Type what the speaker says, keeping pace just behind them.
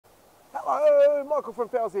Hello, Michael from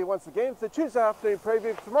Fowles here once again. It's the Tuesday afternoon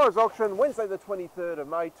preview for tomorrow's auction, Wednesday the 23rd of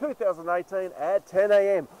May 2018 at 10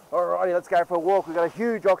 a.m. Alrighty, let's go for a walk. We've got a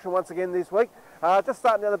huge auction once again this week. Just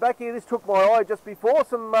starting down the back here, this took my eye just before.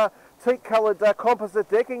 Some teak coloured composite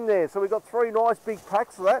decking there. So we've got three nice big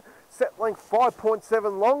packs of that. Set length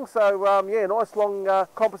 5.7 long, so yeah, nice long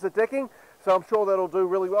composite decking. So I'm sure that'll do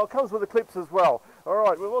really well. Comes with the clips as well.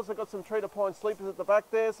 Alright, we've also got some treated pine sleepers at the back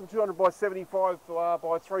there, some 200 by 75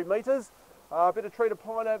 by 3 metres. A bit of treated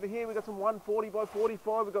pine over here. We've got some 140 by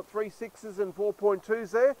 45. We've got 3 6s and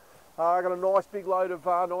 4.2s there. I've got a nice big load of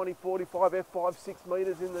 90-45 F5 6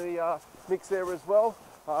 metres in the mix there as well.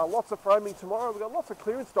 Lots of framing tomorrow. We've got lots of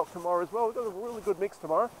clearance stock tomorrow as well. We've got a really good mix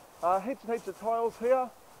tomorrow. Heaps and heaps of tiles here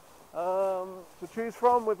to choose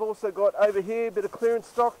from. We've also got over here a bit of clearance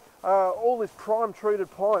stock. All this prime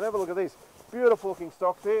treated pine. Have a look at this. Beautiful looking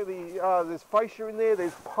stock there. There's fascia in there,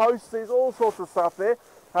 there's posts, there's all sorts of stuff there.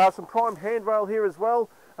 Some primed handrail here as well.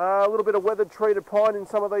 A little bit of weathered treated pine in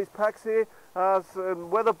some of these packs here.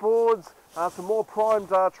 Some weather boards, some more primed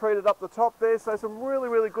treated up the top there. So some really,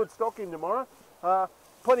 really good stock in tomorrow.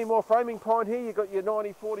 Plenty more framing pine here. You've got your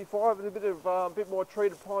 90-45 and a bit more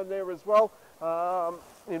treated pine there as well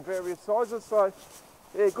in various sizes. So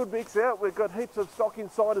yeah, good mix out. We've got heaps of stock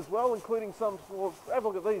inside as well, including some, well, have a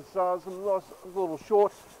look at these, some nice little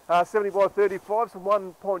short 70 by 35, some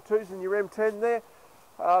 1.2s in your M10 there,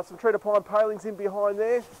 some treated pine palings in behind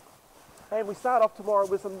there. And we start off tomorrow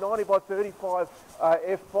with some 90 by 35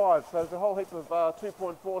 F5. So there's a whole heap of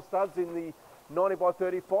 2.4 studs in the 90 by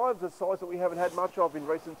 35, the size that we haven't had much of in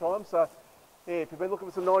recent times. So yeah, if you've been looking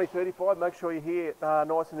for some 90-35, make sure you're here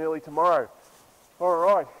nice and early tomorrow. All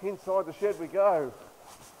right, inside the shed we go,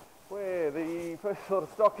 where the first sort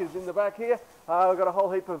of stock is in the back here. We've got a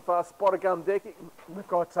whole heap of spotter gum decking. We've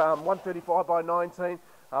got 135 by 19,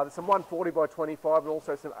 there's some 140 by 25 and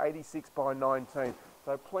also some 86 by 19.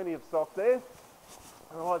 So plenty of stock there.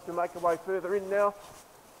 All right, to make our way further in now.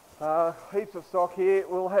 Heaps of stock here.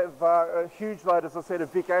 We'll have a huge load, as I said,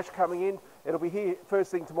 of Vic Ash coming in. It'll be here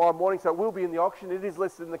first thing tomorrow morning, so it will be in the auction. It is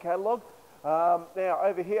listed in the catalogue. Now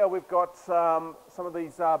over here we've got some of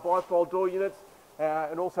these bifold door units.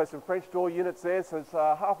 And also some French door units there, so there's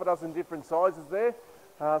half a dozen different sizes there.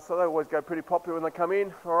 So they always go pretty popular when they come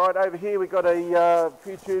in. All right, over here we've got a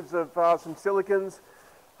few tubes of some silicons,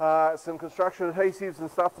 some construction adhesives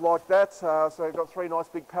and stuff like that. So we've got 3 nice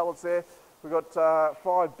big pallets there. We've got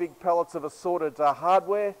 5 big pallets of assorted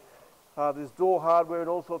hardware. There's door hardware and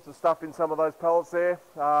all sorts of stuff in some of those pallets there.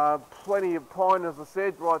 Plenty of pine, as I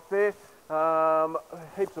said, right there.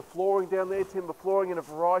 Heaps of flooring down there, timber flooring in a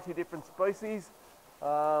variety of different species.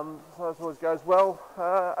 So that always goes well.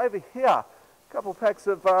 Over here, a couple of packs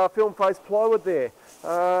of film face plywood there.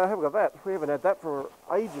 Have we got that? We haven't had that for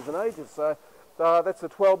ages and ages. So that's a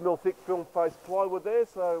 12mm thick film face plywood there.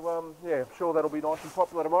 So yeah, I'm sure that'll be nice and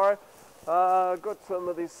popular tomorrow. Got some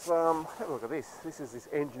of this, have a look at this. This is this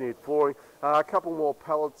engineered flooring. A couple more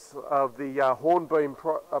pallets of the Hornbeam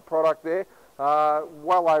product there.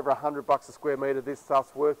 Well over $100 a square metre this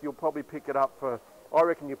stuff's worth. You'll probably pick it up for, I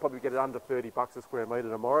reckon you'll probably get it under $30 a square metre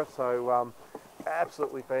tomorrow. So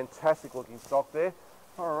absolutely fantastic looking stock there.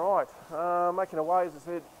 All right, making away, as I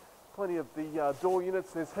said, plenty of the door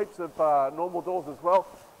units. There's heaps of normal doors as well.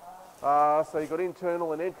 So you've got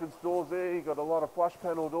internal and entrance doors there. You've got a lot of flush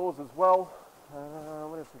panel doors as well.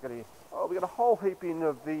 What else we got here? Oh, we've got a whole heap in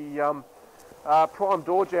of the prime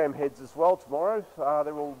door jamb heads as well tomorrow.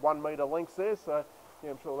 They're all 1 metre lengths there, so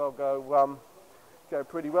yeah, I'm sure they'll go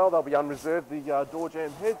pretty well. They'll be unreserved, the door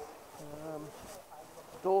jamb heads.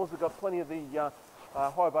 Doors, we've got plenty of the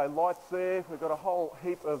high bay lights there. We've got a whole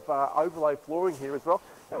heap of overlay flooring here as well.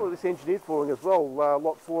 And all this engineered flooring as well,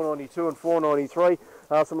 lot 492 and 493.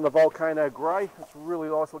 Some of the Volcano Grey. It's a really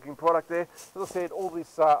nice looking product there. As I said, all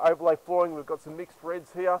this overlay flooring. We've got some mixed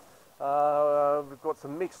reds here. We've got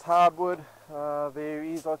some mixed hardwood. There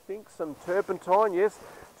is, I think, some turpentine. Yes,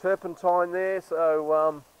 turpentine there.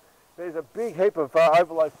 So there's a big heap of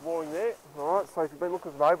overlay flooring there. All right, so if you've been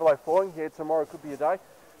looking for overlay flooring, yeah, tomorrow could be a day.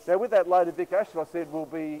 Now with that load of Vic Ash that I said will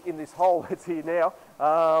be in this hole that's here now,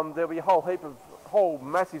 there'll be a whole heap of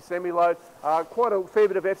massive semi-load. Quite a fair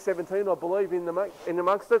bit of F17, I believe, in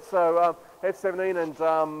amongst it. So F17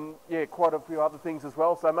 and yeah, quite a few other things as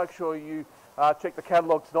well. So make sure you check the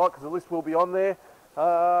catalogue tonight because the list will be on there.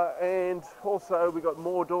 And also we've got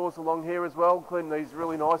more doors along here as well, including these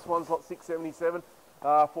really nice ones, lot 677.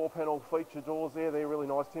 4-panel feature doors there. They're really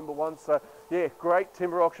nice timber ones. So yeah, great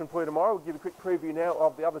timber auction for you tomorrow. We'll give you a quick preview now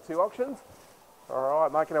of the other 2 auctions. All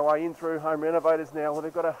right, making our way in through Home Renovators now. Well,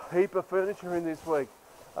 they've got a heap of furniture in this week.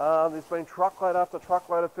 There's been truckload after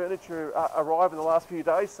truckload of furniture arrive in the last few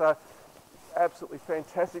days. So absolutely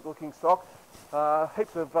fantastic looking stock.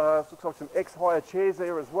 Heaps of, looks like some ex-hire chairs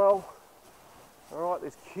there as well. All right,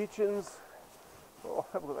 there's kitchens. Oh,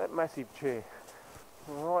 have a look at that massive chair.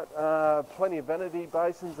 All right, plenty of vanity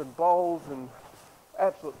basins and bowls, and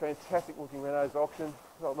absolute fantastic looking Renault's auction.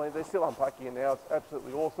 I mean, they're still unpacking it now. It's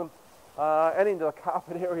absolutely awesome. And into the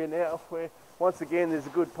carpet area now, where once again there's a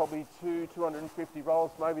good probably 250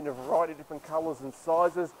 rolls, maybe in a variety of different colours and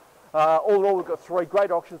sizes. All in all, we've got 3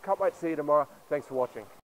 great auctions. Can't wait to see you tomorrow. Thanks for watching.